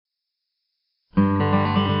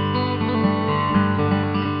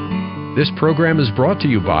This program is brought to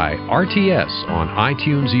you by RTS on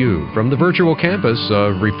iTunes U from the virtual campus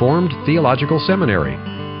of Reformed Theological Seminary.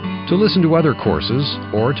 To listen to other courses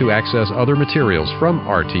or to access other materials from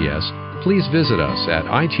RTS, please visit us at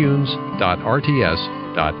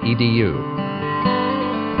itunes.rts.edu.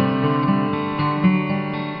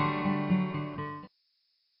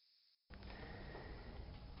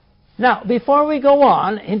 Now, before we go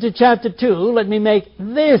on into chapter 2, let me make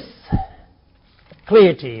this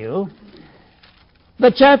clear to you.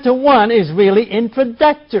 That chapter 1 is really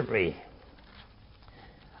introductory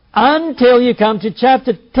until you come to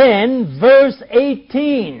chapter 10, verse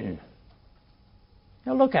 18.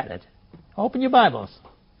 Now look at it. Open your Bibles.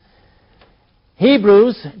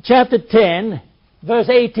 Hebrews chapter 10, verse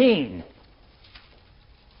 18.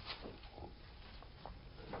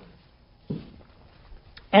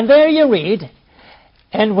 And there you read,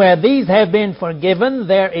 "And where these have been forgiven,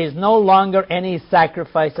 there is no longer any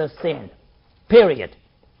sacrifice of sin." Period.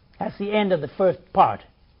 That's the end of the first part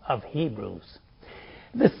of Hebrews.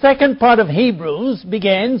 The second part of Hebrews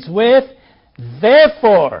begins with,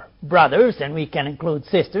 "Therefore, brothers," and we can include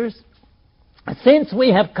sisters, "since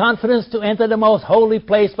we have confidence to enter the most holy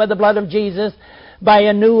place by the blood of Jesus, by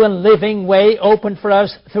a new and living way opened for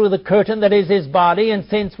us through the curtain that is His body, and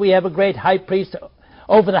since we have a great high priest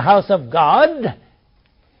over the house of God,"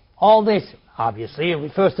 all this obviously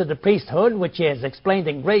refers to the priesthood, which is explained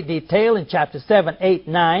in great detail in chapter 7, 8,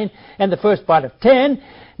 9, and the first part of 10.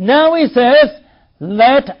 Now he says,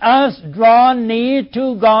 "Let us draw near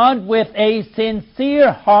to God with a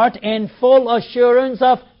sincere heart in full assurance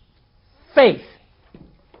of faith."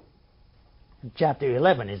 Chapter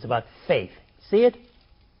 11 is about faith. See it?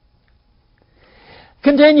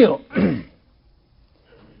 Continue.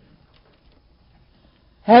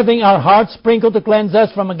 "Having our hearts sprinkled to cleanse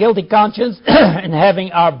us from a guilty conscience, and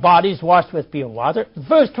having our bodies washed with pure water."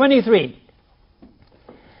 Verse 23.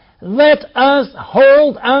 "Let us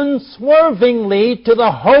hold unswervingly to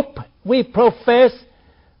the hope we profess,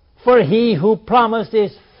 for He who promised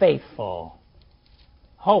is faithful."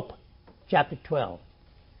 Hope, chapter 12.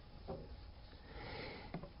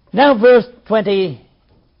 Now verse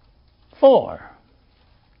 24.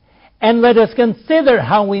 "And let us consider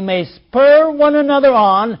how we may spur one another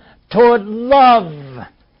on toward love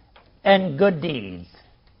and good deeds."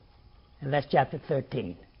 And that's chapter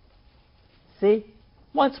 13. See?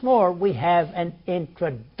 Once more, we have an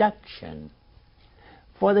introduction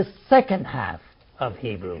for the second half of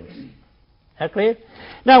Hebrews. Is that clear?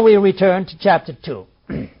 Now we return to chapter 2.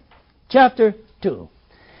 Chapter 2.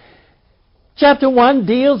 Chapter 1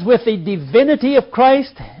 deals with the divinity of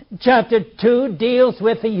Christ. Chapter 2 deals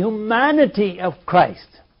with the humanity of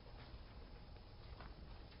Christ.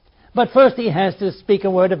 But first he has to speak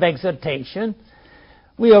a word of exhortation.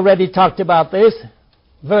 We already talked about this.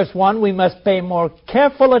 Verse 1, "We must pay more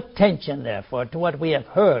careful attention, therefore, to what we have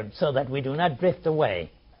heard, so that we do not drift away."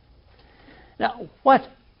 Now, what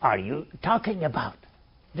are you talking about?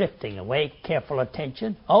 Drifting away, careful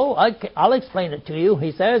attention? Oh, I'll explain it to you.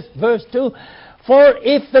 He says, verse 2, "For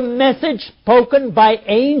if the message spoken by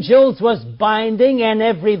angels was binding, and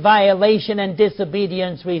every violation and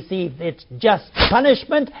disobedience received its just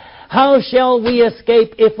punishment, how shall we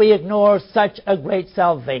escape if we ignore such a great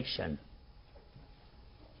salvation?"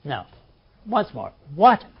 Now, once more,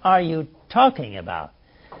 what are you talking about?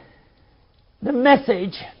 The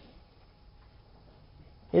message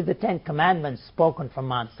is the Ten Commandments spoken from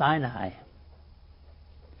Mount Sinai.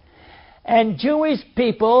 And Jewish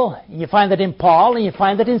people, you find that in Paul, and you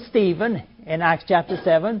find that in Stephen, in Acts chapter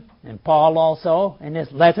 7, and Paul also in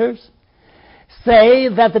his letters, say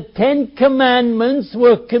that the Ten Commandments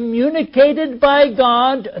were communicated by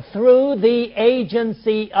God through the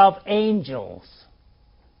agency of angels.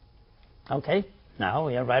 Okay, now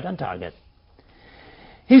we are right on target.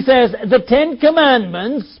 He says, the Ten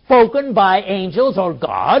Commandments spoken by angels or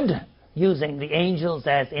God, using the angels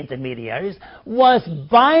as intermediaries, was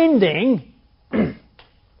binding,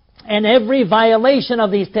 and every violation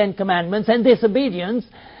of these Ten Commandments and disobedience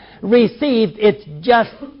received its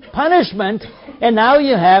just punishment. And now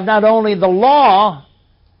you have not only the law,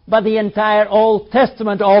 but the entire Old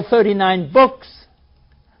Testament, all 39 books.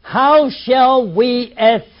 How shall we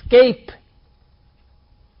escape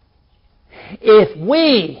if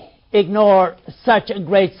we ignore such a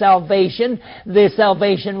great salvation? This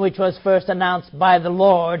salvation which was first announced by the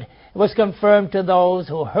Lord was confirmed to those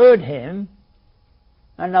who heard Him.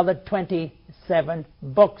 Another 27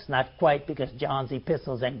 books, not quite, because John's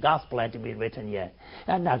epistles and gospel had to be written yet.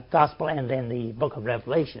 And not gospel and then the book of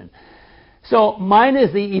Revelation. So mine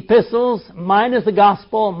is the epistles, mine is the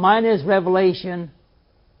gospel, mine is Revelation.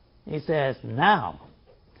 He says, now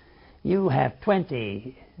you have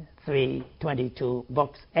 23, 22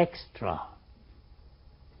 books extra.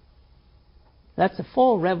 That's the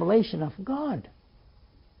full revelation of God.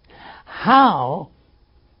 How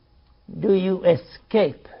do you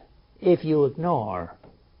escape if you ignore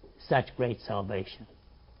such great salvation?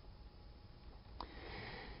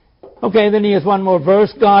 Okay, then he has one more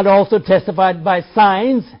verse. God also testified by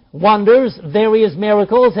signs, wonders, various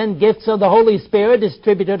miracles, and gifts of the Holy Spirit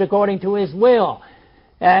distributed according to His will.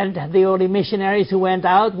 And the early missionaries who went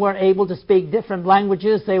out were able to speak different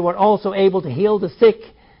languages. They were also able to heal the sick.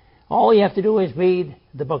 All you have to do is read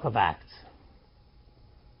the book of Acts.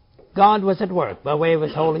 God was at work by way of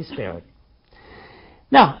His Holy Spirit.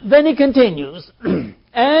 Now, then he continues,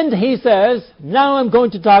 and he says, now I'm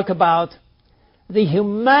going to talk about the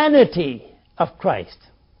humanity of Christ.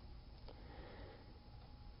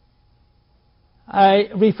 I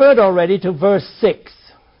referred already to verse 6,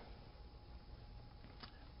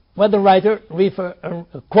 where the writer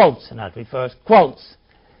quotes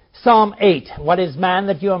Psalm 8, what is man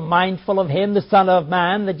that you are mindful of him, the Son of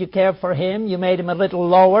Man that you care for him? You made him a little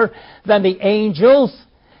lower than the angels.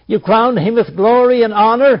 You crowned him with glory and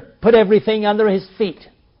honor, put everything under his feet.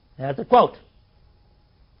 That's a quote.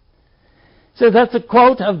 So that's a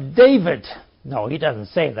quote of David. No, he doesn't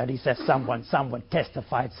say that. He says someone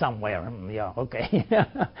testified somewhere. Yeah, okay.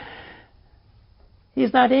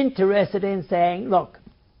 He's not interested in saying, look,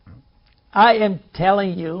 I am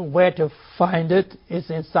telling you where to find it. It's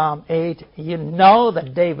in Psalm 8. You know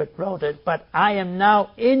that David wrote it, but I am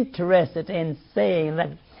now interested in saying that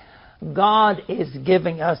God is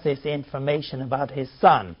giving us this information about His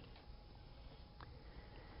Son.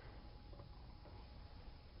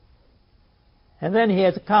 And then he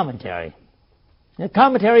has a commentary. The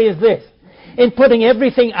commentary is this. In putting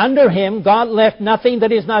everything under Him, God left nothing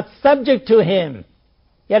that is not subject to Him.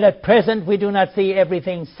 Yet at present we do not see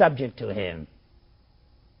everything subject to Him.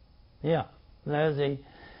 Yeah, there's the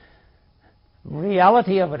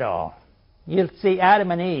reality of it all. You'll see Adam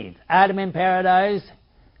and Eve. Adam in paradise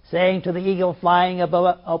saying to the eagle flying up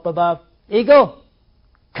above, Eagle,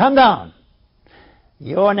 come down.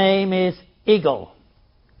 Your name is Eagle.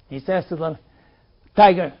 He says to the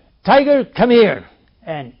tiger, Tiger, come here.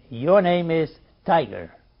 And your name is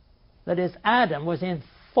Tiger. That is, Adam was in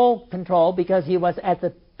full control because he was at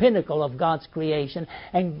the pinnacle of God's creation,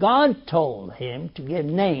 and God told him to give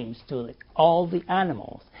names to all the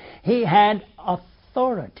animals. He had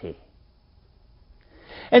authority.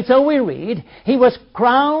 And so we read, he was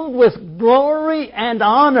crowned with glory and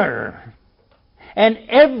honor, and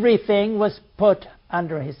everything was put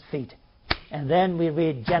under his feet. And then we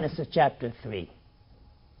read Genesis chapter 3.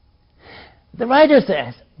 The writer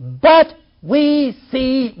says, but we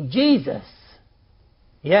see Jesus.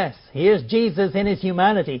 Yes, here's Jesus in His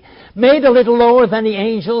humanity, made a little lower than the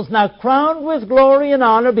angels, now crowned with glory and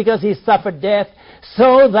honor because He suffered death,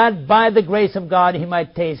 so that by the grace of God He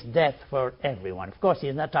might taste death for everyone. Of course,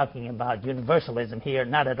 He's not talking about universalism here,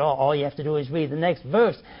 not at all. All you have to do is read the next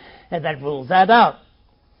verse, and that rules that out.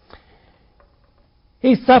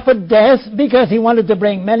 He suffered death because He wanted to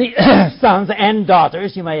bring many sons and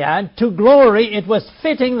daughters, you may add, to glory. It was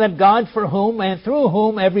fitting that God, for whom and through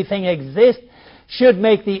whom everything exists, should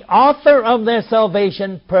make the author of their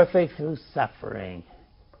salvation perfect through suffering.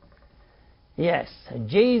 Yes,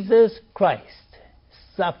 Jesus Christ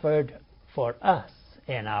suffered for us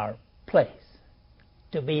in our place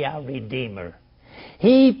to be our Redeemer.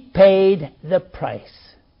 He paid the price.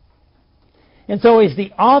 And so He's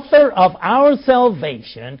the author of our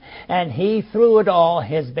salvation, and He, through it all,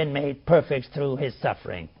 has been made perfect through His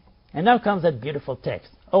suffering. And now comes that beautiful text.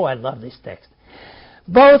 Oh, I love this text.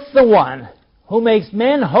 Both the one who makes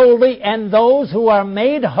men holy and those who are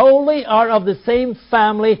made holy are of the same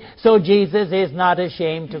family, so Jesus is not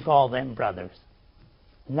ashamed to call them brothers.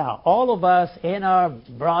 Now, all of us in our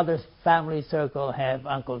brother's family circle have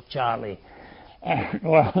Uncle Charlie. And,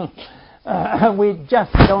 well, we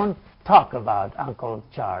just don't talk about Uncle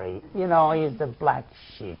Charlie. You know, he's the black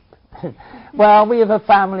sheep. Well, we have a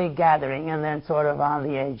family gathering, and then sort of on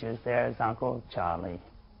the edges there's Uncle Charlie.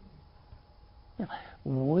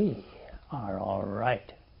 We are all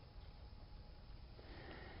right.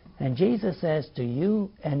 And Jesus says to you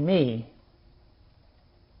and me,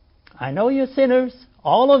 I know you're sinners,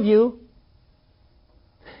 all of you,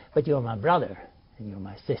 but you're my brother and you're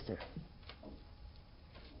my sister.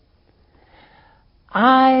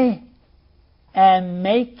 I am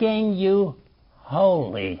making you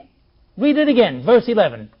holy. Read it again, verse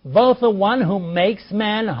 11. Both the one who makes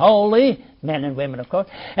man holy, men and women of course,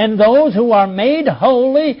 and those who are made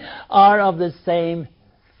holy are of the same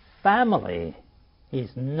family.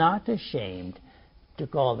 He's not ashamed to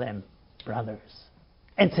call them brothers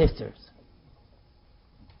and sisters.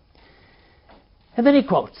 And then he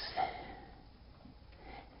quotes.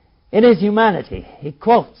 In his humanity, he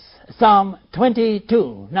quotes Psalm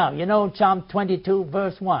 22. Now, you know Psalm 22,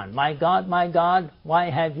 verse 1. My God, why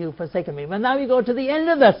have you forsaken me? Well, now you go to the end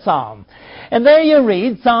of that psalm. And there you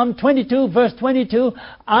read, Psalm 22, verse 22,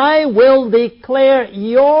 I will declare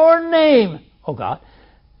your name, O God,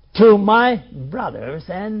 to my brothers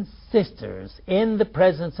and sisters. In the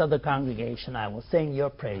presence of the congregation, I will sing your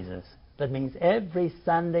praises. That means every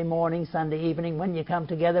Sunday morning, Sunday evening, when you come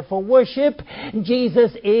together for worship,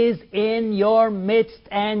 Jesus is in your midst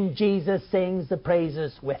and Jesus sings the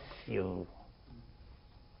praises with you.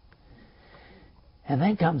 And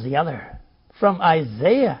then comes the other. From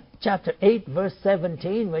Isaiah chapter 8, verse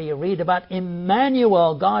 17, where you read about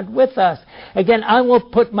Emmanuel, God with us. Again, I will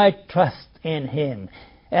put my trust in Him.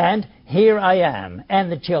 And here I am,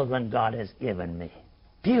 and the children God has given me.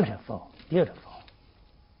 Beautiful, beautiful.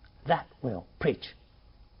 That will preach.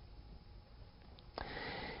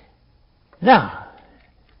 Now,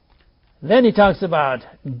 then he talks about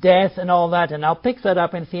death and all that, and I'll pick that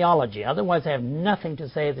up in theology. Otherwise, I have nothing to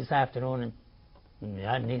say this afternoon, and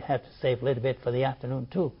I have to save a little bit for the afternoon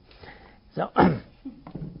too. So,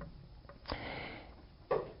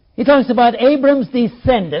 he talks about Abram's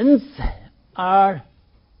descendants are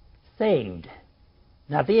saved,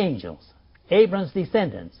 not the angels. Abram's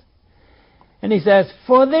descendants. And he says,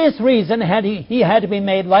 for this reason he had to be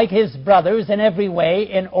made like his brothers in every way,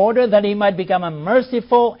 in order that he might become a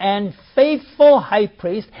merciful and faithful high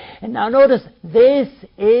priest. And now notice, this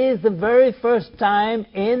is the very first time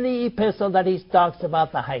in the epistle that he talks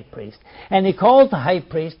about the high priest. And he calls the high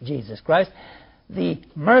priest, Jesus Christ, the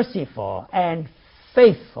merciful and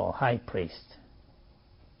faithful high priest.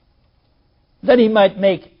 That he might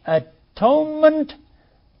make atonement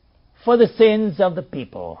for the sins of the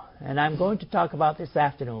people. And I'm going to talk about this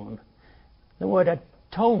afternoon. The word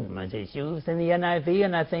atonement is used in the NIV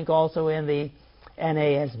and I think also in the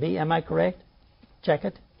NASB. Am I correct? Check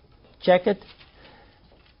it. Check it.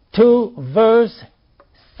 To verse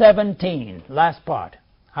 17, last part.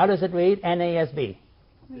 How does it read? NASB.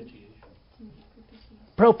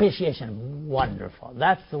 Propitiation. Wonderful.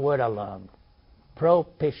 That's the word I love.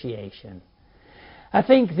 Propitiation. I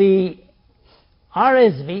think the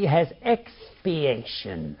RSV has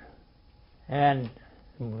expiation. And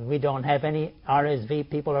we don't have any RSV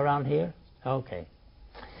people around here? Okay.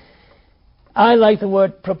 I like the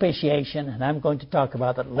word propitiation, and I'm going to talk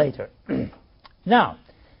about that later. Now,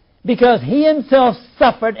 because he himself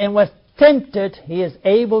suffered and was tempted, he is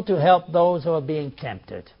able to help those who are being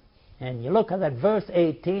tempted. And you look at that verse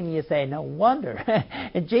 18, and you say, no wonder.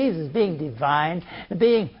 Jesus being divine,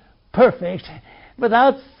 being perfect,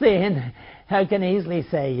 without sin, how can he easily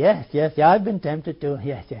say, yes, I've been tempted too.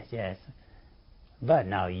 Yes. But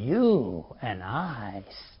now you and I,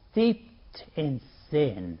 steeped in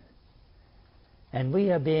sin, and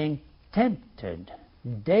we are being tempted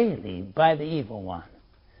daily by the evil one.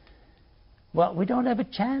 Well, we don't have a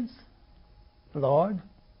chance, Lord.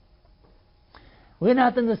 We're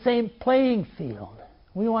not in the same playing field.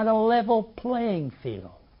 We want a level playing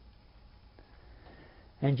field.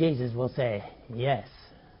 And Jesus will say, yes.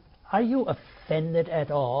 Are you offended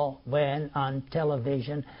at all when on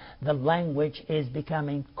television the language is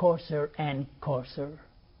becoming coarser and coarser?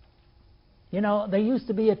 You know, there used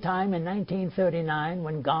to be a time in 1939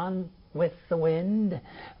 when Gone with the Wind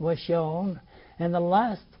was shown, and the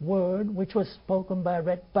last word, which was spoken by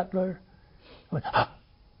Rhett Butler, was,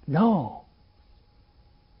 no.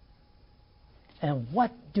 And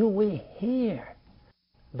what do we hear?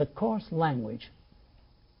 The coarse language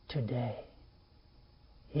today.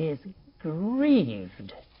 He is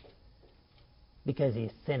grieved because he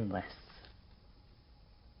is sinless.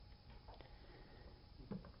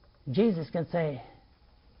 Jesus can say,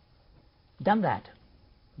 done that,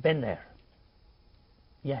 been there.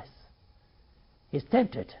 Yes. He's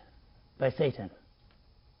tempted by Satan.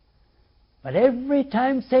 But every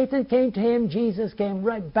time Satan came to him, Jesus came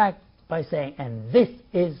right back by saying, and this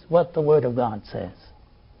is what the Word of God says.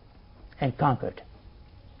 And conquered.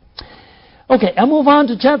 Okay, I'll move on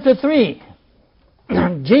to chapter 3.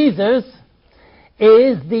 Jesus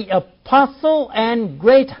is the apostle and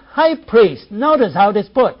great high priest. Notice how it is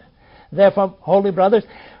put. Therefore, holy brothers,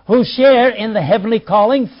 who share in the heavenly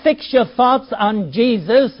calling, fix your thoughts on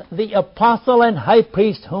Jesus, the apostle and high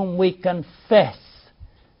priest whom we confess.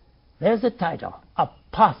 There's a title,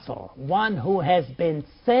 apostle, one who has been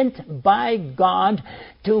sent by God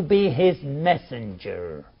to be his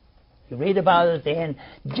messenger. You read about it in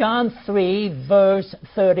John 3, verse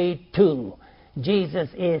 32. Jesus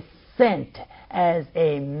is sent as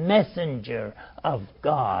a messenger of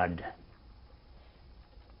God.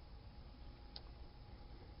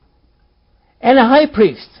 And a high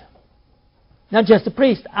priest, not just a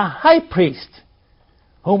priest, a high priest,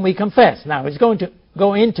 whom we confess. Now, he's going to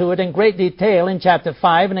go into it in great detail in chapter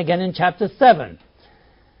 5 and again in chapter 7.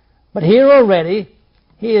 But here already,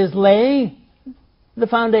 he is laying the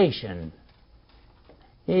foundation.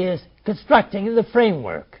 He is constructing the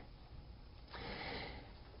framework.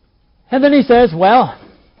 And then he says, well,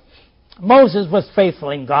 Moses was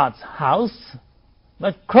faithful in God's house,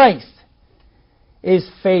 but Christ is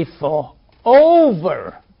faithful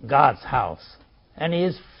over God's house, and he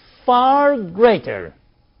is far greater.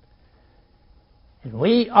 And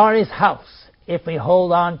we are his house if we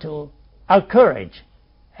hold on to our courage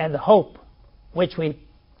and the hope which we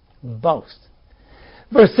boast.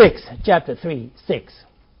 Verse 6, chapter 3, 6.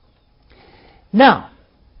 Now,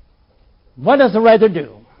 what does the writer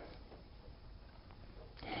do?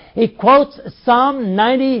 He quotes Psalm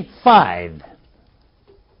 95.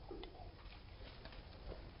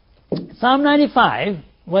 Psalm 95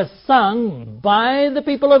 was sung by the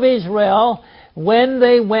people of Israel when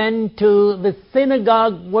they went to the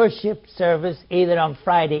synagogue worship service either on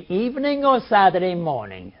Friday evening or Saturday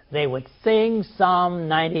morning. They would sing Psalm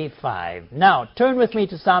 95. Now, turn with me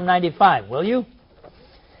to Psalm 95, will you?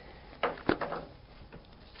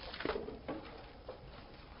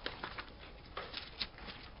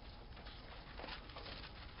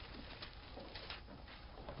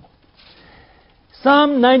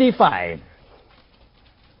 Psalm 95.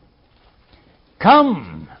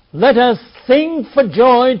 Come, let us sing for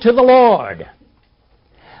joy to the Lord.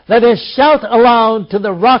 Let us shout aloud to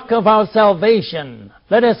the rock of our salvation.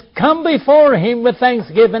 Let us come before him with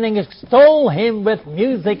thanksgiving and extol him with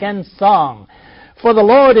music and song. For the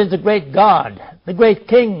Lord is a great God, the great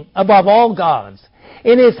King above all gods.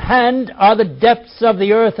 In his hand are the depths of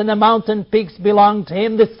the earth, and the mountain peaks belong to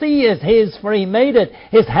him. The sea is his, for he made it.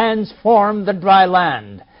 His hands formed the dry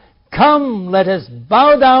land. Come, let us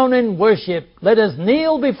bow down and worship. Let us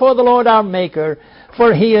kneel before the Lord our Maker,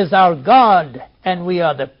 for he is our God, and we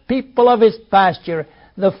are the people of his pasture,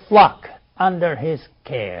 the flock under his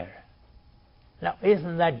care. Now,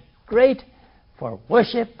 isn't that great for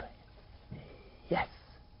worship? Yes.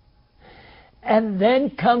 And then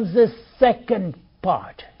comes the second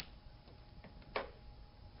part.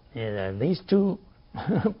 These two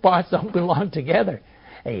parts don't belong together.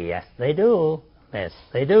 Yes, they do. Yes,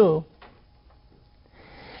 they do.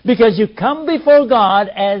 Because you come before God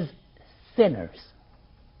as sinners.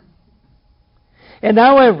 And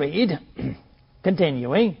now I read,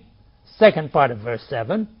 continuing, second part of verse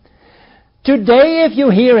 7. Today if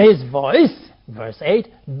you hear his voice, verse 8,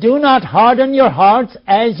 do not harden your hearts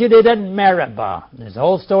as you did at Meribah. There's a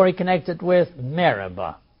whole story connected with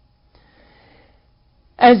Meribah.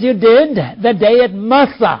 As you did the day at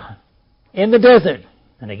Massah in the desert.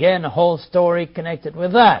 And again, a whole story connected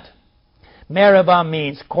with that. Meribah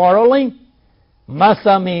means quarreling.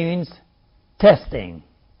 Massah means testing.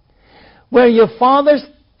 Where your fathers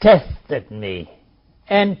tested me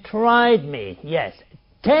and tried me. Yes,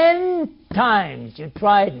 10 times you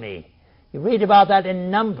tried me. You read about that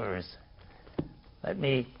in Numbers. Let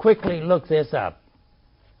me quickly look this up.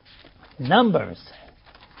 Numbers,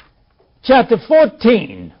 chapter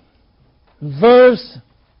 14, verse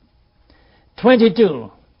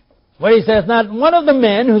 22, where he says, not one of the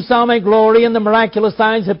men who saw my glory and the miraculous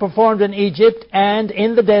signs I performed in Egypt and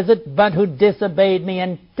in the desert, but who disobeyed me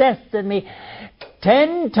and tested me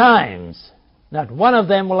 10 times, not one of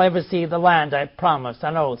them will ever see the land I promised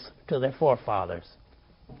on oath to their forefathers.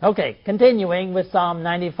 Okay, continuing with Psalm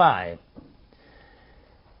 95.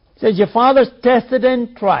 It says, your fathers tested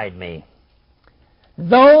and tried me,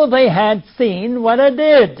 though they had seen what I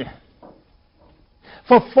did.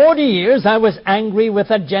 For 40 years I was angry with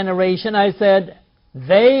that generation. I said,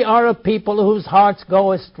 they are a people whose hearts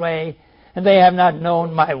go astray, and they have not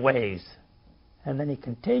known my ways. And then he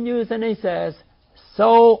continues and he says,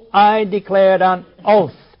 so I declared on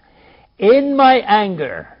oath, in my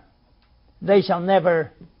anger, they shall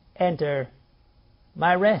never enter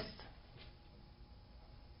my rest.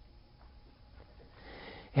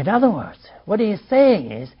 In other words, what he is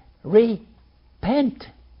saying is, repent.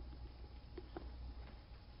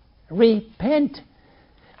 Repent.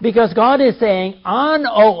 Because God is saying, on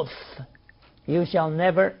oath, you shall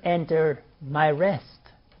never enter my rest.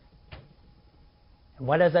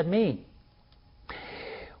 What does that mean?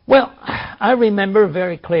 Well, I remember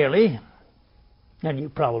very clearly, and you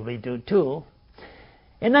probably do too,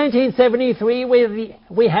 in 1973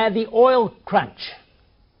 we had the oil crunch.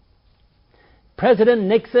 President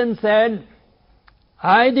Nixon said,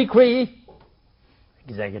 I decree,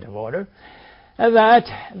 executive order, that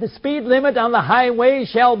the speed limit on the highway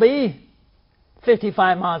shall be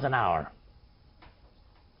 55 miles an hour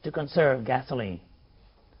to conserve gasoline.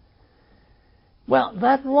 Well,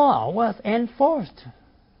 that law was enforced,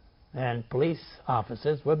 and police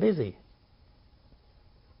officers were busy.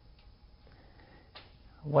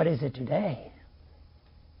 What is it today?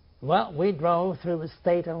 Well, we drove through the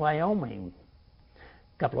state of Wyoming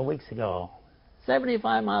a couple of weeks ago.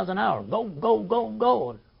 75 miles an hour. Go, go, go,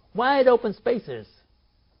 go. Wide open spaces.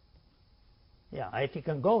 Yeah, if you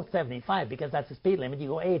can go 75, because that's the speed limit, you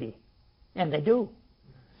go 80. And they do.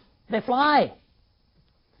 They fly.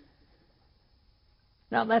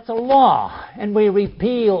 Now, that's a law, and we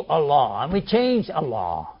repeal a law, and we change a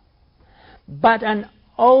law. But an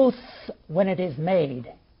oath, when it is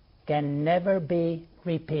made, can never be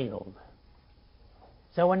repealed.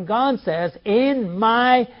 So when God says, in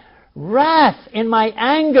my wrath, in my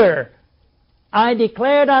anger, I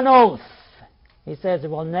declared an oath, He says it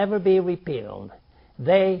will never be repealed.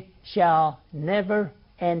 They shall never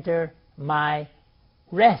enter my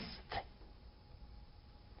rest.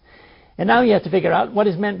 And now you have to figure out what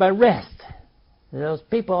is meant by rest. Those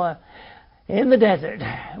people in the desert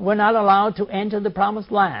were not allowed to enter the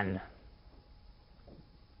promised land.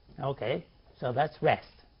 Okay, so that's rest.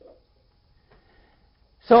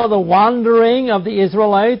 So the wandering of the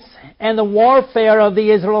Israelites and the warfare of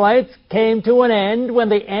the Israelites came to an end when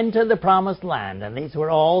they entered the promised land. And these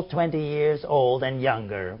were all 20 years old and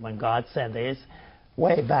younger when God said this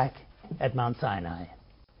way back at Mount Sinai.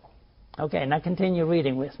 Okay, now continue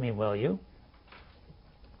reading with me, will you?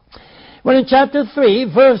 Well, in chapter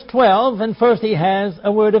 3, verse 12, and first he has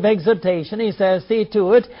a word of exhortation. He says, see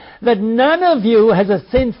to it that none of you has a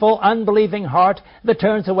sinful, unbelieving heart that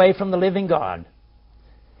turns away from the living God.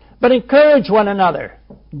 But encourage one another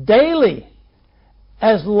daily,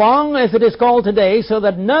 as long as it is called today, so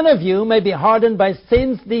that none of you may be hardened by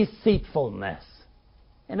sin's deceitfulness.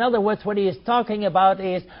 In other words, what he is talking about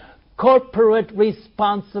is corporate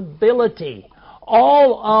responsibility.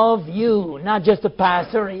 All of you, not just the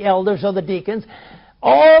pastor, the elders, or the deacons,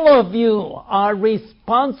 all of you are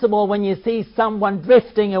responsible when you see someone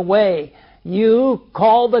drifting away. You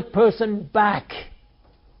call that person back.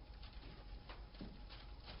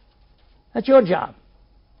 That's your job.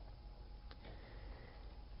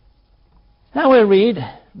 Now we read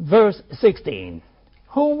verse 16.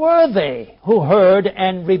 Who were they who heard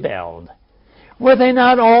and rebelled? Were they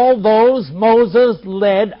not all those Moses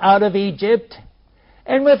led out of Egypt?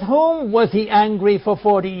 And with whom was he angry for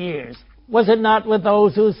 40 years? Was it not with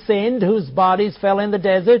those who sinned, whose bodies fell in the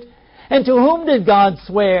desert? And to whom did God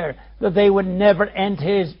swear that they would never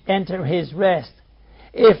enter his rest,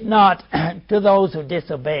 if not to those who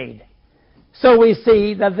disobeyed? So we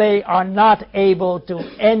see that they are not able to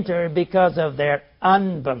enter because of their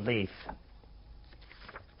unbelief.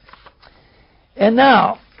 And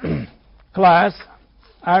now, class,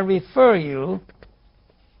 I refer you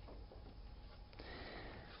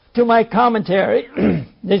to my commentary.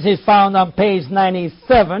 This is found on page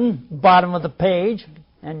 97, bottom of the page.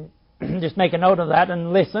 And just make a note of that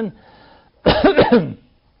and listen.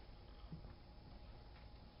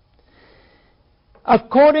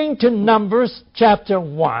 According to Numbers chapter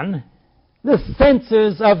 1, the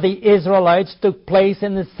census of the Israelites took place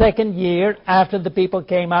in the second year after the people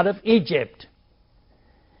came out of Egypt.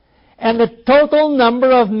 And the total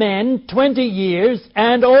number of men 20 years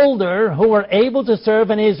and older who were able to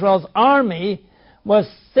serve in Israel's army was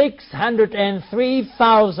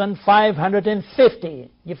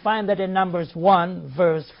 603,550. You find that in Numbers 1,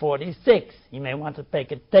 verse 46. You may want to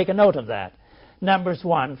take a note of that. Numbers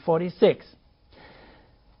 1, 46.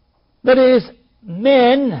 That is,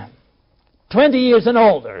 men 20 years and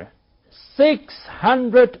older,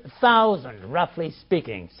 600,000, roughly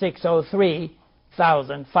speaking,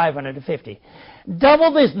 603,550.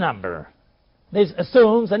 Double this number. This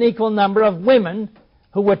assumes an equal number of women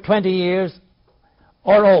who were 20 years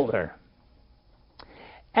or older.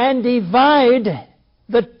 And divide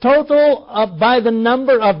the total by the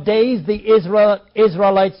number of days the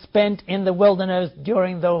Israelites spent in the wilderness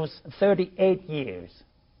during those 38 years.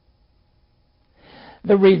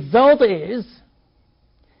 The result is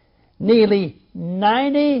nearly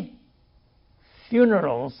 90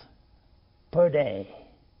 funerals per day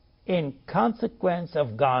in consequence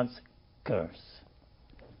of God's curse.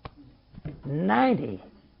 90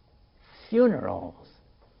 funerals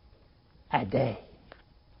a day.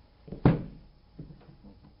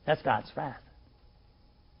 That's God's wrath.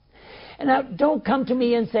 And now, don't come to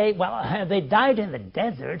me and say, well, they died in the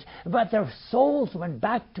desert, but their souls went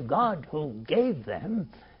back to God who gave them.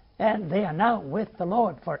 and they are now with the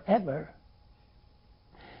Lord forever.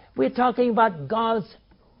 We're talking about God's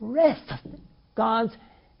rest, God's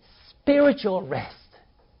spiritual rest.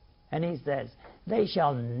 And he says, they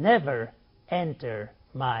shall never enter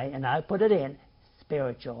my, and I put it in,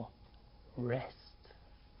 spiritual rest.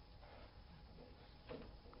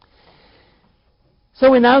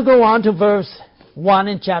 So we now go on to verse 1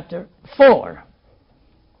 in chapter 4.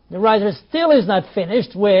 The writer still is not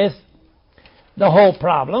finished with the whole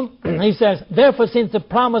problem. He says, therefore, since the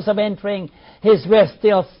promise of entering his rest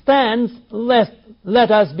still stands,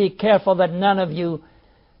 let us be careful that none of you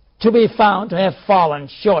to be found to have fallen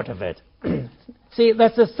short of it. See,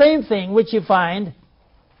 that's the same thing which you find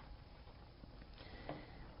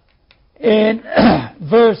in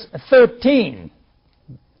verse 13.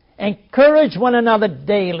 Encourage one another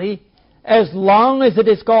daily, as long as it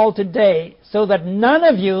is called today, so that none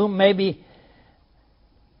of you may be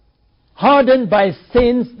hardened by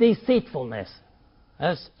sin's deceitfulness.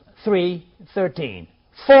 That's 3:13.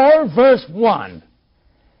 4 verse 1.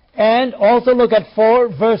 And also look at 4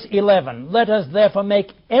 verse 11. Let us therefore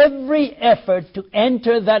make every effort to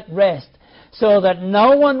enter that rest, so that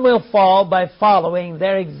no one will fall by following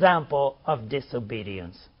their example of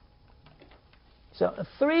disobedience. So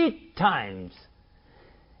 3 times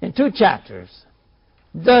in 2 chapters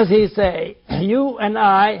does he say, you and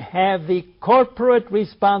I have the corporate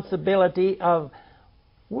responsibility of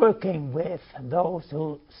working with those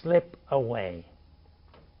who slip away.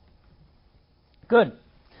 Good.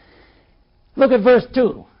 Look at verse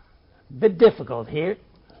 2. A bit difficult here.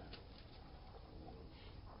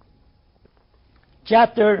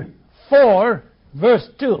 Chapter 4, verse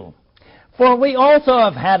 2. For we also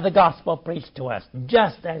have had the gospel preached to us,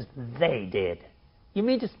 just as they did. You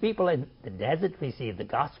mean just people in the desert receive the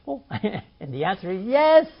gospel? And the answer is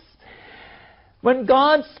yes. When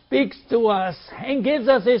God speaks to us and gives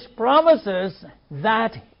us His promises,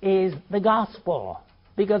 that is the gospel.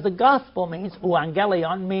 Because the gospel means,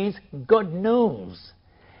 euangelion, means good news.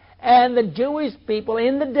 And the Jewish people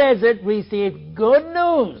in the desert received good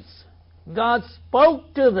news. God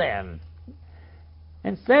spoke to them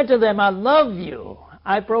and said to them, I love you.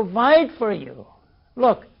 I provide for you.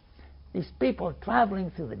 Look, these people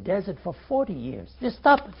traveling through the desert for 40 years. Just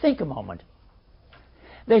stop and think a moment.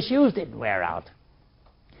 Their shoes didn't wear out.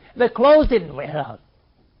 Their clothes didn't wear out.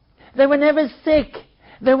 They were never sick.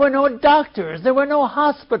 There were no doctors. There were no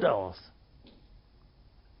hospitals.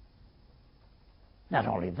 Not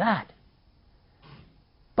only that,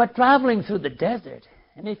 but traveling through the desert,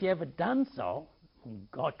 and if you ever done so,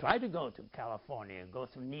 try to go to California, go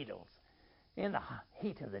through needles in the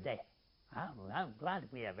heat of the day. I'm glad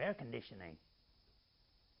we have air conditioning.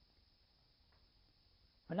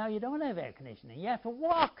 But now you don't have air conditioning. You have to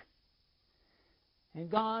walk. And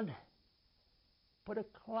God put a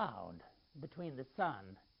cloud between the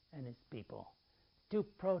sun and His people to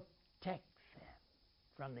protect them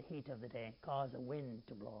from the heat of the day and cause a wind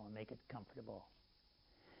to blow and make it comfortable.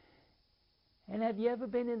 And have you ever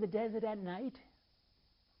been in the desert at night?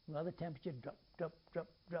 Well, the temperature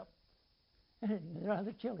drop. And it's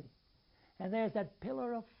rather chilly. And there's that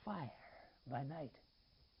pillar of fire by night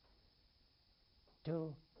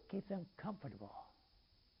to keep them comfortable.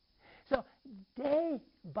 So day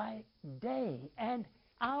by day and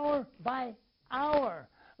hour by hour,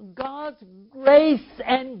 God's grace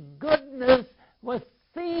and goodness was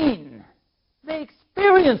seen. They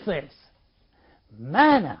experienced this.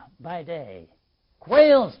 Manna by day,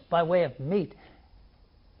 quails by way of meat.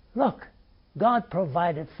 Look, God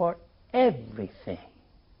provided for everything.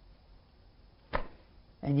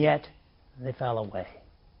 And yet, they fell away.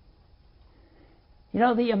 You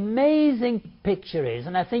know, the amazing picture is,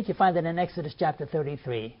 and I think you find it in Exodus chapter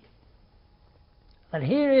 33, that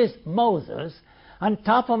here is Moses on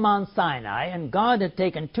top of Mount Sinai, and God had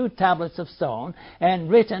taken 2 tablets of stone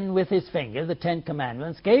and written with His finger the 10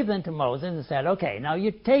 Commandments, gave them to Moses and said, okay, now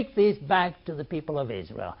you take these back to the people of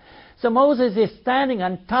Israel. So Moses is standing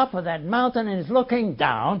on top of that mountain and is looking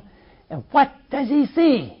down, and what does he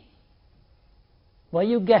see? Well,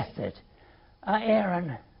 you guessed it.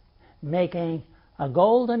 Aaron making a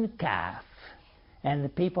golden calf and the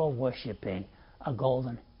people worshiping a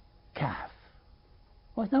golden calf.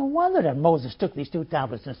 Well, it's no wonder that Moses took these 2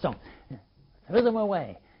 tablets of stone, threw them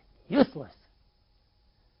away, useless.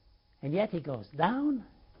 And yet he goes down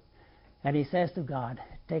and he says to God,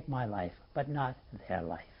 take my life, but not their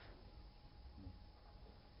life.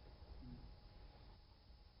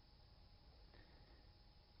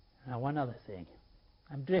 Now, one other thing.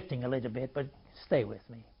 I'm drifting a little bit, but stay with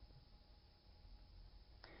me.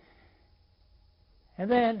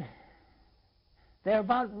 And then they're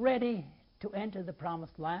about ready to enter the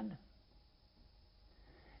promised land?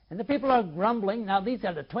 And the people are grumbling. Now, these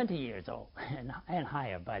are the 20 years old and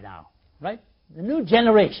higher by now, right? The new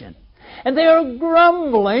generation. And they are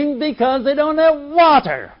grumbling because they don't have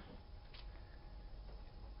water.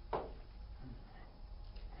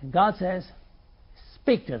 And God says,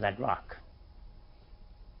 speak to that rock.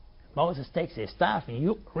 Moses takes his staff, and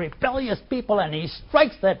you rebellious people, and he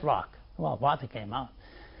strikes that rock. Well, water came out.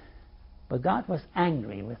 But God was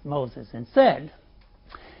angry with Moses and said,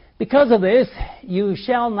 because of this, you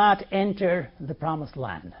shall not enter the promised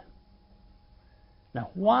land. Now,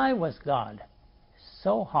 why was God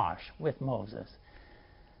so harsh with Moses?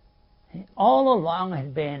 He all along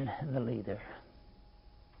had been the leader.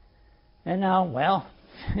 And now, well,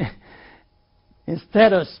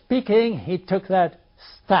 instead of speaking, he took that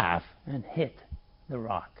staff and hit the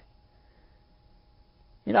rock.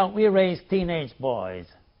 You know, we raised teenage boys,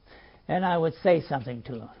 and I would say something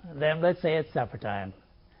to them, let's say it's supper time,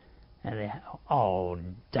 and they, oh,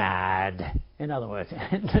 Dad. In other words,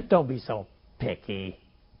 don't be so picky.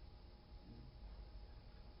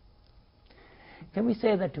 Can we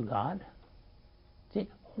say that to God? See,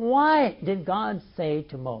 why did God say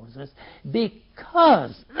to Moses,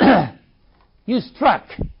 because you struck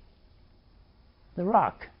the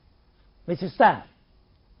rock with your staff,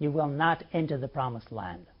 you will not enter the promised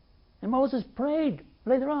land? And Moses prayed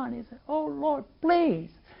later on. He said, oh, Lord, please.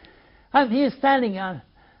 He is standing on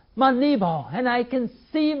Mount Nebo, and I can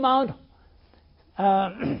see Mount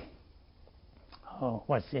Hermon,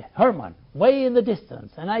 way in the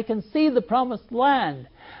distance, and I can see the promised land.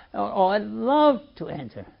 Oh, I'd love to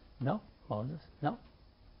enter. No, Moses, no.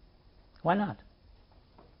 Why not?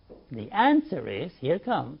 The answer is, here it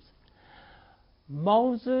comes,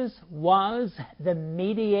 Moses was the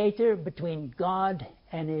mediator between God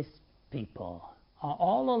and his people.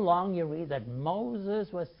 All along you read that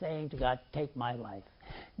Moses was saying to God, take my life,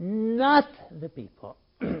 not the people.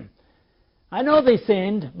 I know they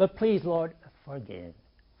sinned, but please, Lord, forgive,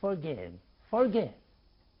 forgive, forgive.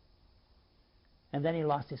 And then he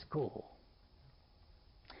lost his cool.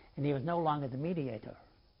 And he was no longer the mediator.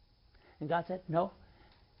 And God said, no,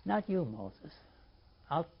 not you, Moses.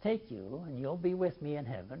 I'll take you, and you'll be with me in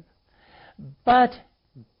heaven. But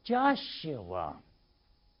Joshua,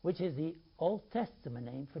 which is the Old Testament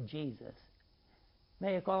name for Jesus,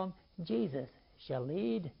 may you call him Jesus, shall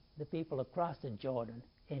lead the people across the Jordan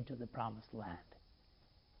into the promised land.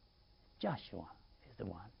 Joshua is the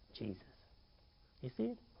one, Jesus. You see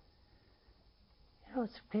it? You know,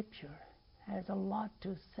 Scripture has a lot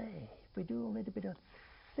to say if we do a little bit of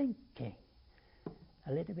thinking,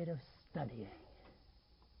 a little bit of studying.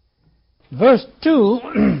 Verse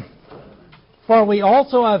 2, for we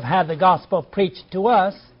also have had the gospel preached to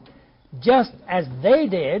us, just as they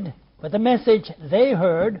did, but the message they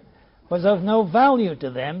heard was of no value to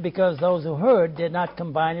them, because those who heard did not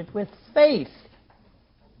combine it with faith.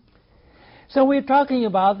 So we're talking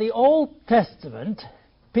about the Old Testament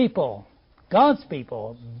people, God's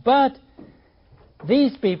people, but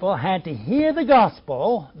these people had to hear the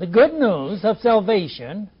gospel, the good news of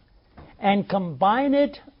salvation, and combine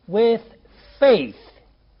it with faith.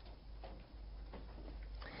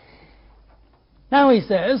 Now he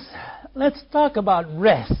says, let's talk about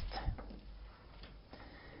rest.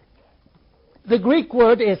 The Greek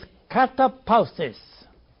word is katapausis,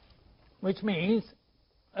 which means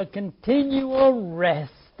a continual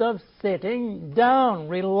rest of sitting down,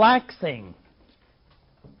 relaxing.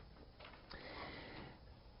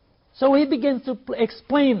 So he begins to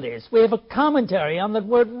explain this. We have a commentary on the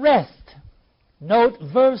word rest. Note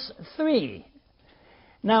verse 3.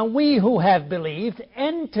 Now we who have believed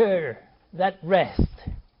enter that rest,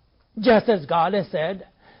 just as God has said,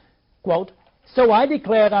 quote, so I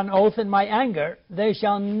declared on oath in my anger, they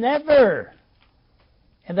shall never,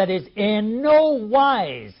 and that is in no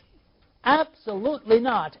wise, absolutely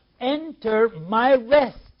not, enter my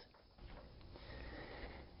rest.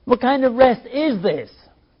 What kind of rest is this?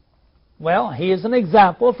 Well, here's an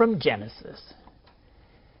example from Genesis.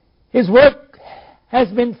 His work has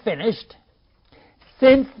been finished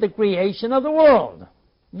since the creation of the world.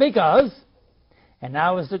 Because, and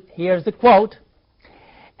now here's the quote,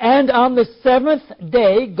 and on the seventh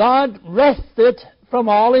day God rested from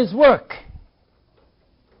all his work.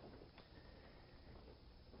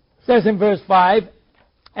 It says in verse 5,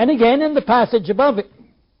 and again in the passage above it,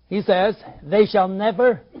 he says, they shall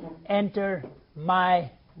never enter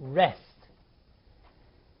my rest.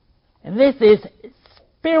 And this is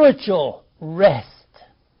spiritual rest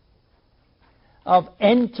of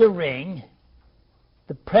entering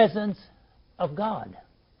the presence of God.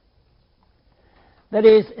 that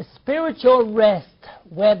is spiritual rest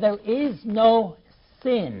where there is no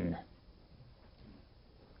sin.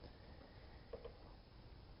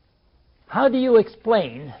 How do you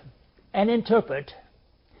explain and interpret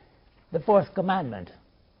the fourth commandment?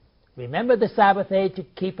 Remember the Sabbath day to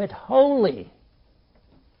keep it holy.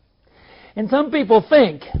 And some people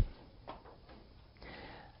think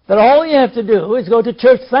that all you have to do is go to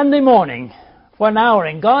church Sunday morning for an hour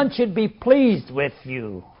and God should be pleased with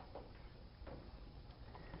you.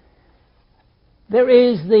 There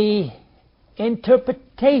is the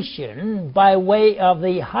interpretation by way of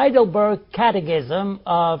the Heidelberg Catechism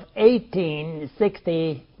of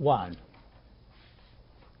 1861.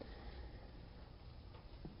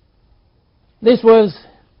 This was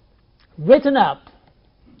written up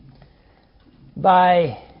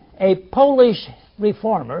by a Polish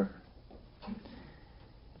reformer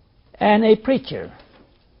and a preacher.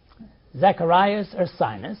 Zacharias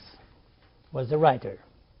Ursinus was the writer,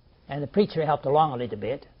 and the preacher helped along a little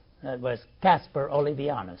bit. That was Caspar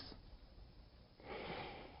Olevianus.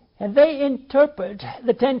 And they interpret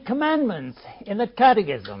the Ten Commandments in the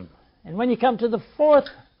Catechism. And when you come to the fourth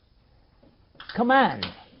command,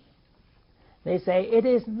 they say it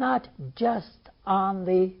is not just on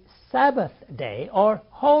the Sabbath day or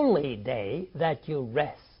holy day that you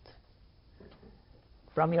rest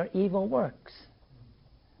from your evil works,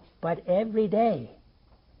 but every day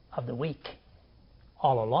of the week,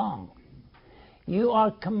 all along. You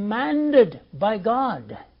are commanded by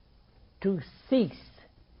God to cease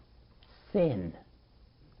sin,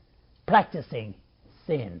 practicing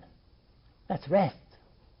sin. That's rest.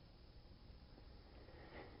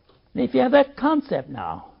 And if you have that concept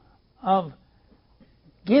now of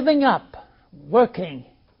giving up working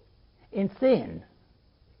in sin,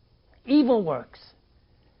 evil works,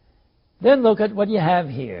 then look at what you have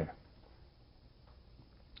here.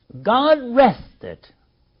 God rested.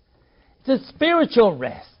 It's a spiritual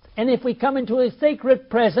rest. And if we come into His sacred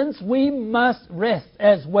presence, we must rest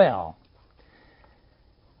as well.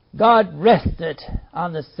 God rested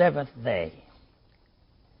on the seventh day.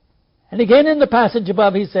 And again in the passage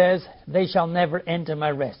above He says, they shall never enter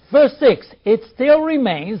my rest. Verse 6, it still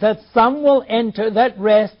remains that some will enter that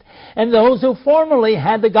rest, and those who formerly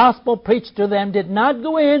had the gospel preached to them did not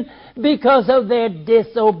go in because of their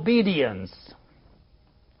disobedience.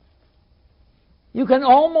 You can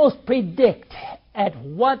almost predict at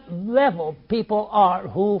what level people are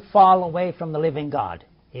who fall away from the living God.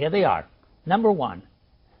 Here they are. Number one,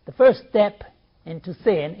 the first step into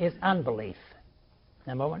sin is unbelief.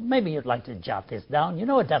 Number one, maybe you'd like to jot this down. You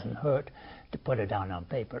know it doesn't hurt to put it down on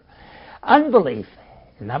paper. Unbelief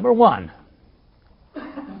is number one.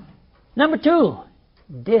 Number two,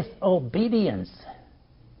 disobedience.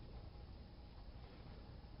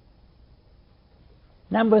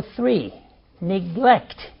 Number three,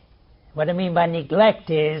 neglect. What I mean by neglect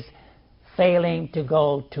is failing to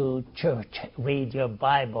go to church, read your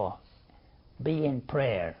Bible, be in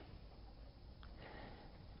prayer.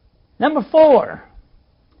 Number four,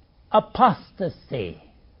 apostasy,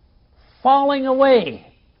 falling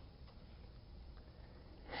away.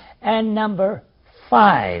 And number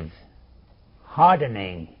five,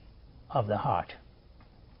 hardening of the heart.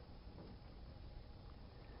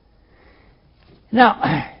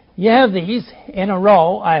 Now, you have these in a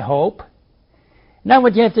row, I hope. Now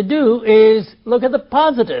what you have to do is look at the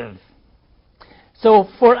positive. So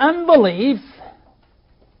for unbelief,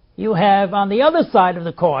 you have on the other side of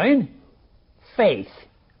the coin, faith.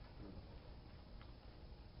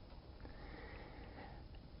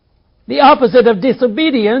 The opposite of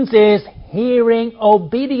disobedience is hearing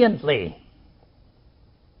obediently.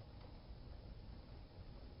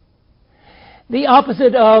 The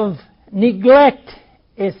opposite of neglect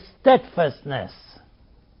is steadfastness.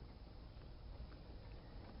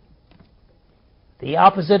 The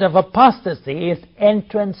opposite of apostasy is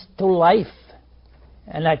entrance to life.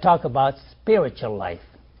 And I talk about spiritual life.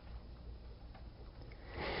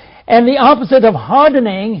 And the opposite of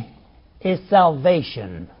hardening is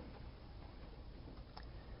salvation.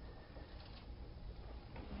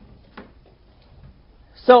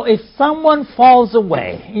 So if someone falls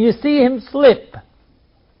away, you see him slip,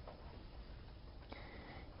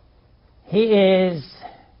 he is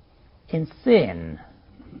in sin.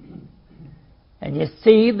 And you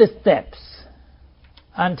see the steps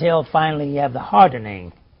until finally you have the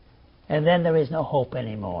hardening, and then there is no hope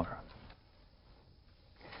anymore.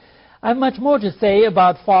 I have much more to say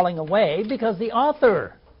about falling away because the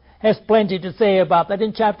author has plenty to say about that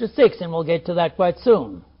in chapter 6, and we'll get to that quite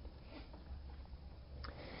soon.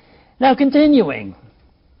 Now continuing.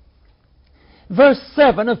 Verse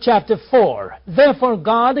 7 of chapter 4. Therefore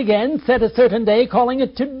God again set a certain day, calling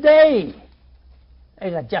it today.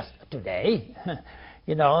 It's not just today,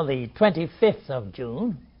 the 25th of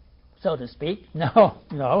June, so to speak.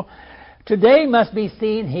 No. Today must be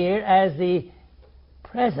seen here as the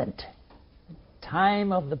present,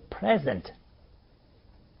 time of the present.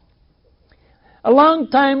 A long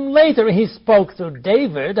time later he spoke through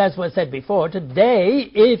David, as was said before, today,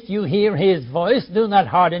 if you hear his voice, do not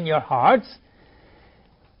harden your hearts.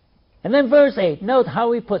 And then verse 8, note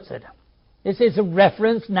how he puts it. This is a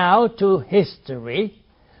reference now to history.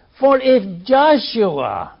 For if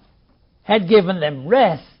Joshua had given them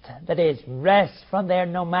rest, that is, rest from their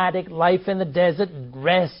nomadic life in the desert,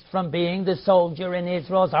 rest from being the soldier in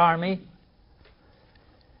Israel's army,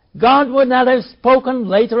 God would not have spoken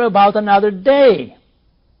later about another day.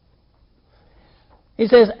 He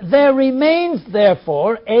says, there remains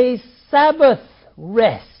therefore a Sabbath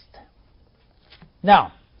rest.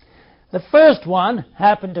 Now, the first one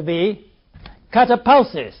happened to be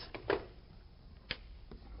katapausis.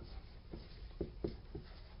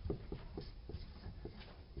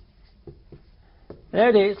 There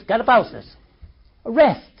it is, katapausis.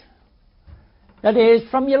 Rest. That is,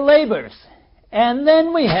 from your labors. And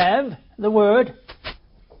then we have the word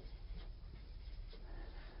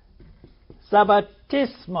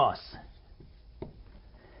sabbatismos.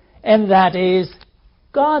 And that is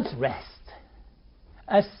God's rest.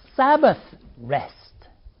 A Sabbath rest.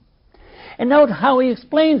 And note how he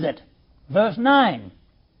explains it. Verse 9.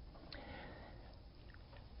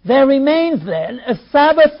 There remains then a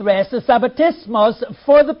Sabbath rest, a sabbatismos,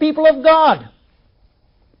 for the people of God.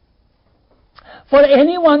 For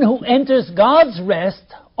anyone who enters God's rest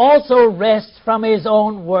also rests from his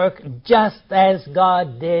own work, just as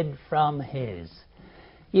God did from his.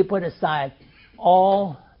 You put aside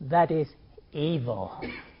all that is evil,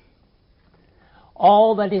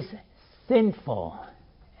 all that is sinful,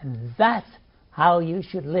 and that's how you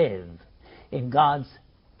should live in God's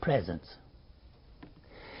presence.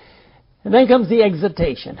 And then comes the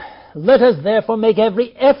exhortation. Let us therefore make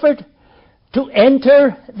every effort to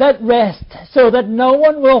enter that rest, so that no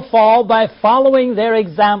one will fall by following their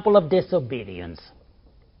example of disobedience.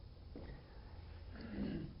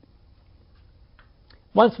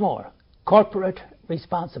 Once more, corporate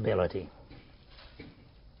responsibility.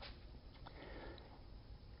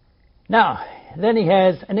 Now, then he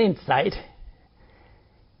has an insight.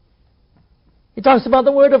 He talks about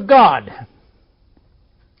the Word of God.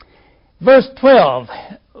 Verse 12,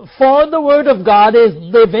 for the Word of God is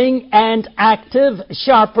living and active,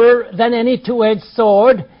 sharper than any two-edged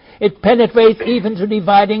sword. It penetrates even to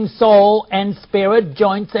dividing soul and spirit,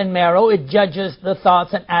 joints and marrow. It judges the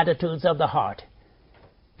thoughts and attitudes of the heart.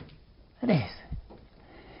 That is,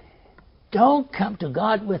 don't come to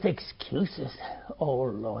God with excuses. Oh,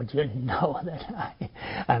 Lord, you know that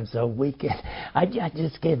I'm so weak. I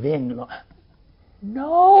just give in, Lord.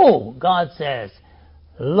 No, God says,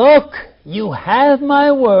 look, you have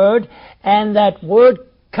my word, and that word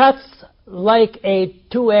cuts like a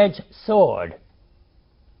two-edged sword.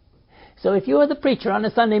 So if you are the preacher on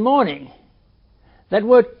a Sunday morning, that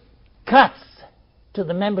word cuts to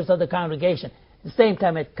the members of the congregation. At the same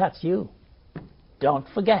time, it cuts you. Don't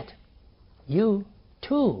forget, you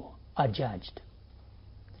too are judged.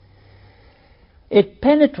 It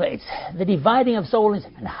penetrates the dividing of soul and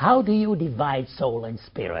spirit. And how do you divide soul and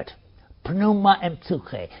spirit? Pneuma and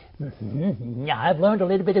psyche. Yeah, I've learned a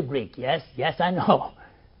little bit of Greek. Yes, I know.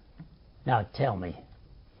 Now tell me.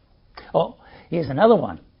 Oh, here's another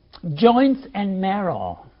one. Joints and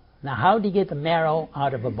marrow. Now how do you get the marrow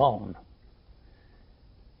out of a bone?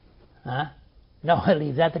 Huh? No, I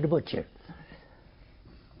leave that to the butcher.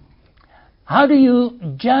 How do you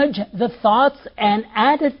judge the thoughts and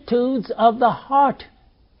attitudes of the heart?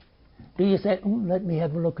 Do you say, let me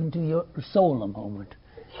have a look into your soul a moment?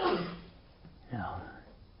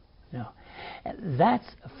 No. That's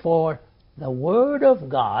for the Word of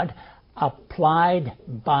God applied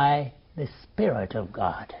by the Spirit of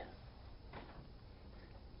God.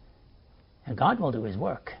 And God will do His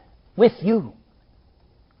work with you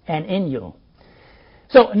and in you.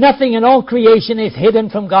 So nothing in all creation is hidden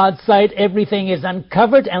from God's sight. Everything is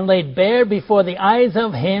uncovered and laid bare before the eyes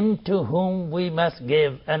of Him to whom we must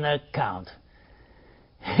give an account.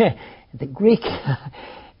 The Greek,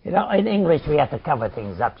 in English we have to cover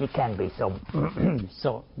things up. You can't be so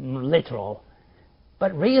so literal.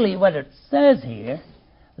 But really what it says here,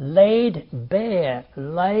 laid bare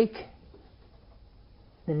like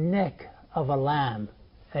the neck of a lamb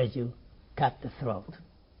as you cut the throat.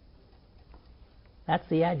 That's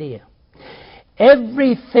the idea.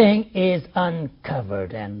 Everything is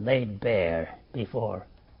uncovered and laid bare before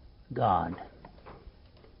God.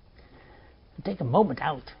 Take a moment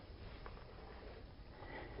out.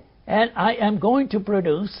 And I am going to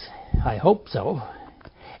produce, I hope so,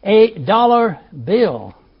 a dollar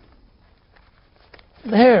bill.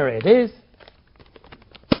 There it is.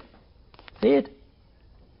 See it?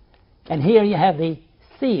 And here you have the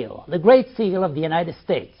seal, the Great Seal of the United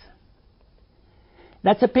States.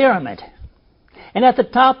 That's a pyramid. And at the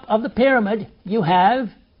top of the pyramid, you have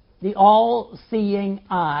the all-seeing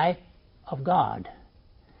eye of God.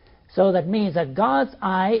 So that means that God's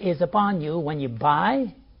eye is upon you when you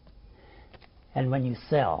buy and when you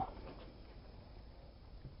sell.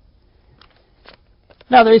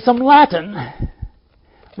 Now there is some Latin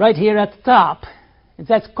right here at the top. It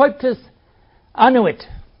says coeptus annuit.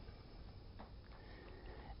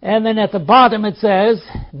 And then at the bottom it says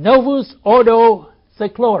Novus Ordo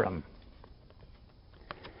Seclorum.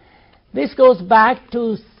 This goes back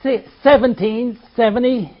to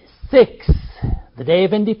 1776, the Day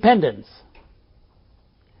of Independence.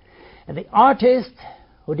 And the artist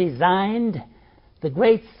who designed the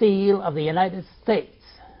Great Seal of the United States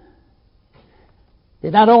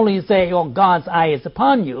did not only say, oh, God's eye is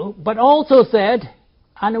upon you, but also said,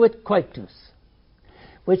 annuit coeptus,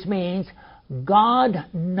 which means God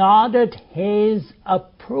nodded his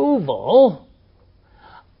approval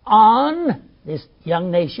on this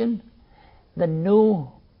young nation, the new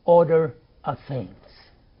order of things.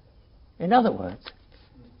 In other words,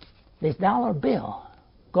 this dollar bill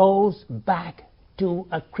goes back to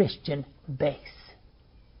a Christian base.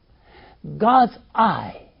 God's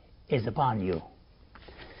eye is upon you.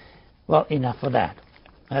 Well, enough of that.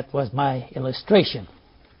 That was my illustration.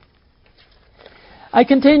 I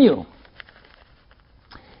continue.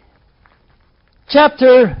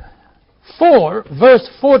 Chapter 4, verse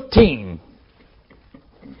 14.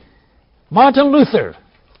 Martin Luther,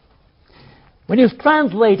 when he was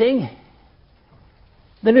translating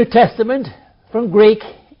the New Testament from Greek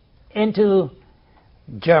into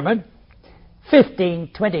German,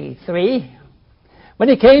 1523, when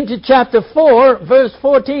he came to chapter 4, verse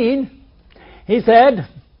 14, he said,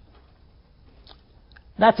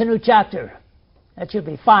 that's a new chapter. That should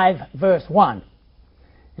be 5, verse 1.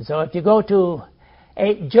 And so if you go to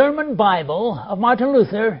a German Bible of Martin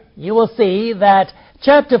Luther, you will see that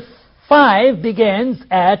chapter 5 begins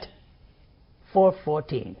at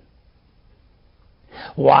 4:14.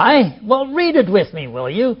 Why? Well, read it with me, will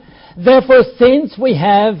you? Therefore, since we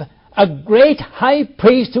have a great high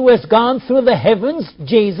priest who has gone through the heavens,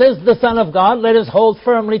 Jesus, the Son of God, let us hold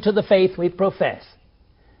firmly to the faith we profess.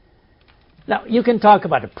 Now, you can talk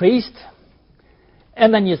about a priest,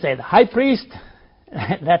 and then you say the high priest.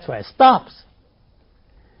 That's where it stops.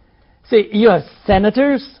 See, you have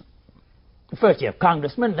senators. First you have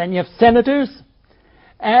congressmen, then you have senators,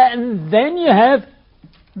 and then you have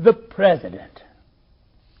the president.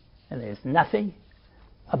 And there's nothing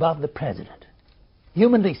above the president,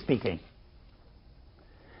 humanly speaking.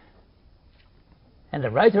 And the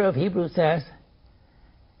writer of Hebrews says,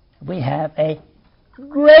 we have a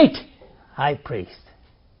great high priest.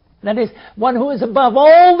 That is, one who is above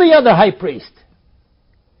all the other high priests.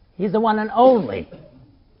 He's the one and only,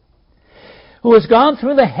 who has gone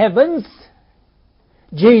through the heavens,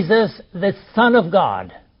 Jesus, the Son of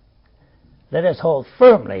God. Let us hold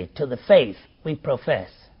firmly to the faith we profess.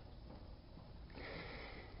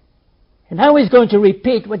 And now he's going to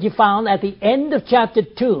repeat what you found at the end of chapter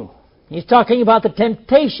 2. He's talking about the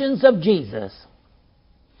temptations of Jesus.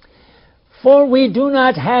 For we do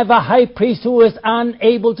not have a high priest who is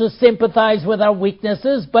unable to sympathize with our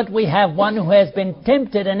weaknesses, but we have one who has been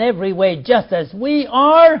tempted in every way just as we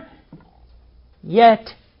are, yet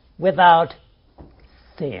without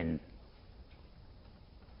sin.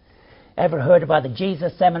 Ever heard about the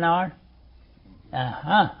Jesus Seminar?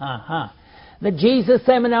 The Jesus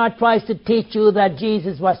Seminar tries to teach you that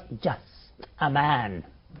Jesus was just a man.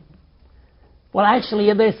 Well,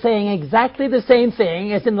 actually, they're saying exactly the same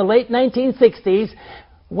thing as in the late 1960s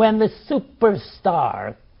when the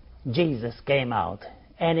superstar Jesus came out.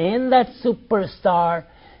 And in that superstar,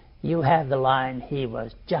 you have the line, he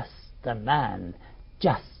was just a man,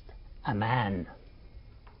 just a man.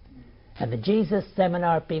 And the Jesus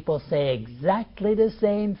Seminar people say exactly the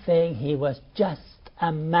same thing. He was just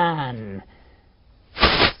a man.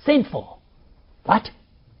 Sinful. What?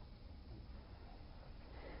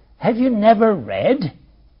 Have you never read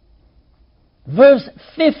verse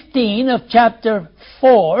 15 of chapter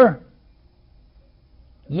 4?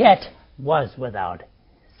 Yet was without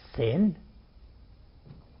sin.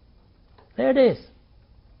 There it is.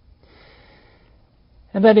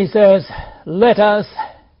 And then he says, let us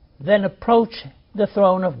then approach the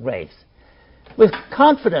throne of grace. with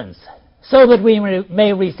confidence, so that we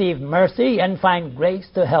may receive mercy and find grace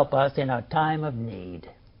to help us in our time of need.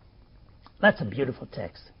 That's a beautiful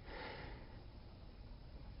text.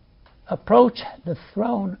 Approach the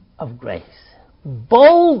throne of grace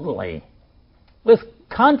boldly, with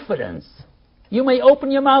confidence. You may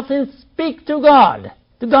open your mouth and speak to God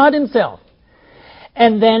Himself.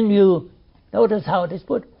 And then you notice how it is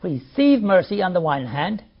put: receive mercy on the one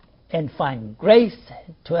hand and find grace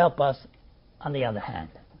to help us on the other hand.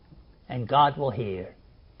 And God will hear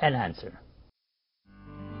and answer.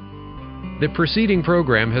 The preceding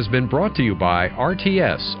program has been brought to you by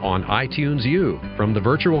RTS on iTunes U from the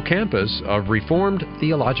virtual campus of Reformed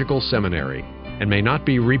Theological Seminary, and may not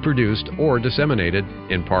be reproduced or disseminated,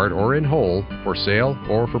 in part or in whole, for sale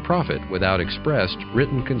or for profit without expressed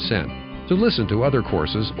written consent. To listen to other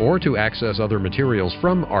courses or to access other materials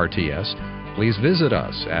from RTS, please visit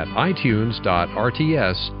us at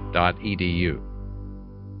itunes.rts.edu.